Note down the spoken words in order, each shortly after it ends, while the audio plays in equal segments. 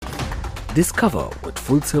Discover what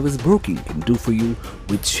full service broking can do for you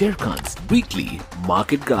with Sharekhan's weekly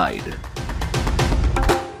market guide.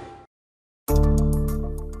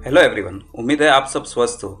 Hello everyone, उम्मीद है आप सब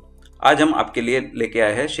स्वस्थ हो। आज हम आपके लिए लेके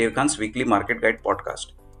आए हैं Sharekhan's weekly market guide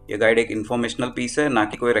podcast. ये गाइड एक इन्फॉर्मेशनल पीस है, ना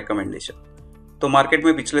कि कोई रिकमेंडेशन। तो मार्केट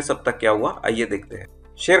में पिछले सप्ताह क्या हुआ, आइए देखते हैं।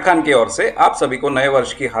 शेरखान की ओर से आप सभी को नए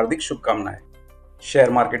वर्ष की हार्दिक शुभकामनाएं। शेयर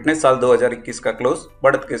मार्केट ने साल 2021 का क्लोज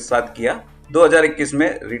बढ़त के साथ किया। 2021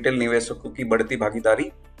 में रिटेल निवेशकों की बढ़ती भागीदारी,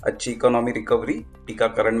 अच्छी इकोनॉमी रिकवरी,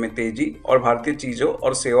 टीकाकरण में तेजी और भारतीय चीजों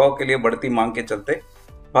और सेवाओं के लिए बढ़ती मांग के चलते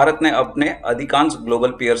भारत ने अपने अधिकांश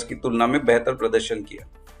ग्लोबल पीयर्स की तुलना में बेहतर प्रदर्शन किया।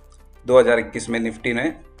 2021 में निफ्टी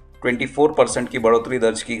में 24% की बढ़ोतरी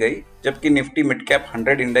दर्ज की गई, जबकि निफ्टी मिड कैप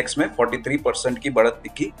 100 इंडेक्स में 43% की बढ़त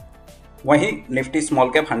दिखी। वहीं निफ्टी स्मॉल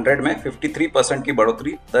कैप 100 में 53% की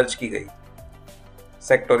बढ़ोतरी दर्ज की गई।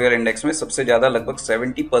 सेक्टोरियल इंडेक्स में सबसे ज्यादा लगभग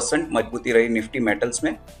 70% मजबूती रही निफ्टी मेटल्स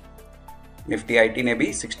में। निफ्टी आईटी ने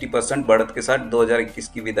भी 60% बढ़त के साथ 2021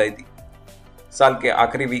 की विदाई दी। साल के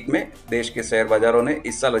आखिरी वीक में देश के शेयर बाजारों ने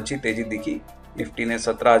इस साल अच्छी तेजी दिखी। निफ्टी ने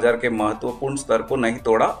 17,000 के महत्वपूर्ण स्तर को नहीं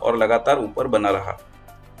तोड़ा और लगातार ऊपर बना रहा।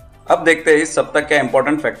 अब देखते हैं इस सप्ताह क्या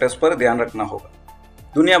इंपॉर्टेंट फैक्टर्स पर ध्यान रखना होगा।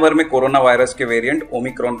 दुनिया भर में कोरोना वायरस के वेरिएंट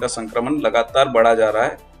ओमिक्रॉन का संक्रमण लगातार बढ़ा जा रहा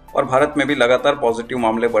है और भारत में भी लगातार पॉजिटिव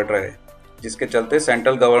मामले बढ़ रहे हैं, जिसके चलते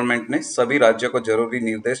सेंट्रल गवर्नमेंट ने सभी राज्यों को जरूरी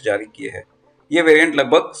निर्देश जारी किए हैं। ये वेरिएंट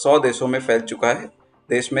लगभग 100 देशों में फैल चुका है।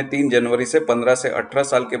 देश में 3 जनवरी से 15 से 18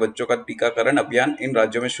 साल के बच्चों का टीकाकरण अभियान इन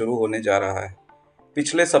राज्यों में शुरू होने जा रहा है।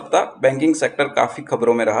 पिछले सप्ताह बैंकिंग सेक्टर काफी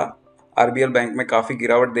खबरों में रहा। आरबीएल बैंक में काफी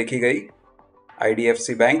गिरावट देखी गई।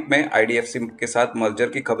 आईडीएफसी बैंक में आईडीएफसी के साथ मर्जर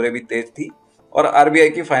की खबरें भी तेज थी और आरबीआई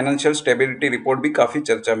की फाइनेंशियल स्टेबिलिटी रिपोर्ट भी काफी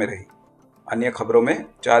चर्चा में रही। अन्य खबरों में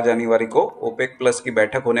 4 जनवरी को ओपेक प्लस की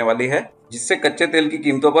बैठक होने वाली है, जिससे कच्चे तेल की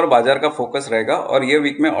कीमतों पर बाजार का फोकस रहेगा और ये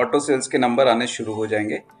वीक में ऑटो सेल्स के नंबर आने शुरू हो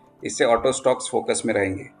जाएंगे। इससे ऑटो स्टॉक्स फोकस में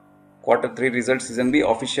रहेंगे। Q3 रिजल्ट सीजन भी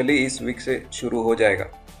ऑफिशियली इस वीक से शुरू हो जाएगा।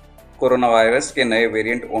 कोरोना वायरस के नए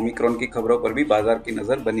वेरिएंट ओमिक्रॉन की खबरों पर भी बाजार की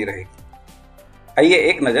नजर बनी रहेगी। आइए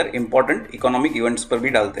एक नजर इंपॉर्टेंट इकोनॉमिक इवेंट्स पर भी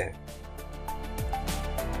डालते हैं।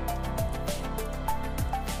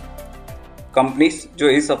 कंपनीज जो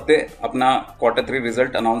इस हफ्ते अपना Q3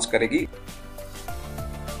 रिजल्ट अनाउंस करेगी।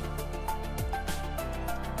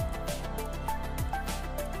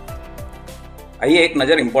 आइए एक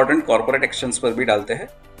नजर इंपॉर्टेंट कॉर्पोरेट एक्शंस पर भी डालते हैं।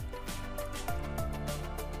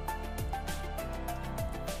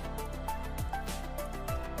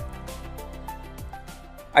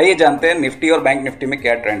 आइए जानते हैं निफ्टी और बैंक निफ्टी में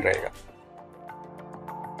क्या ट्रेंड रहेगा।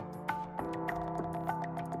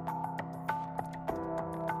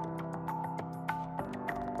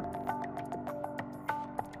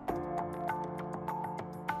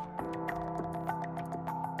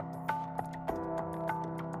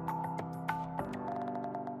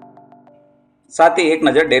 साथ ही एक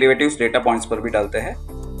नजर डेरिवेटिव्स डेटा पॉइंट्स पर भी डालते हैं।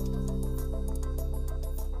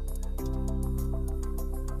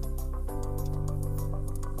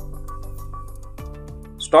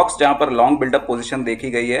 स्टॉक्स जहां पर लॉन्ग बिल्डअप पोजीशन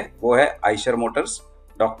देखी गई है वो है Eicher Motors,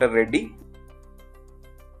 doctor Reddy,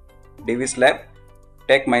 Davis lab,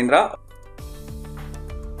 take Mahindra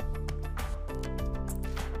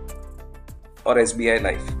और एसबीआई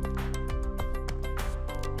लाइफ।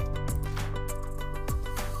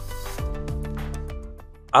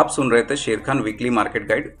 आप सुन रहे थे शेरखान वीकली मार्केट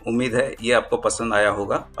गाइड। उम्मीद है ये आपको पसंद आया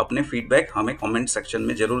होगा। अपने फीडबैक हमें कमेंट सेक्शन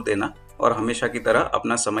में जरूर देना और हमेशा की तरह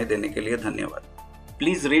अपना समय देने के लिए धन्यवाद।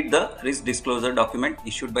 Please read the risk disclosure document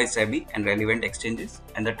issued by SEBI and relevant exchanges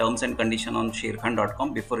and the terms and condition on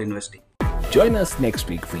sharekhan.com before investing. Join us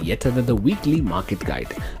next week for yet another weekly market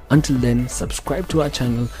guide. Until then, subscribe to our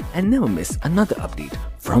channel and never miss another update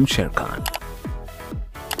from Sharekhan.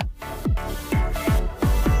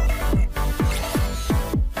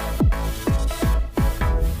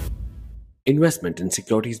 Investment in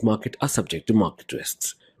securities market are subject to market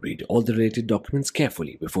risks. Read all the related documents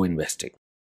carefully before investing.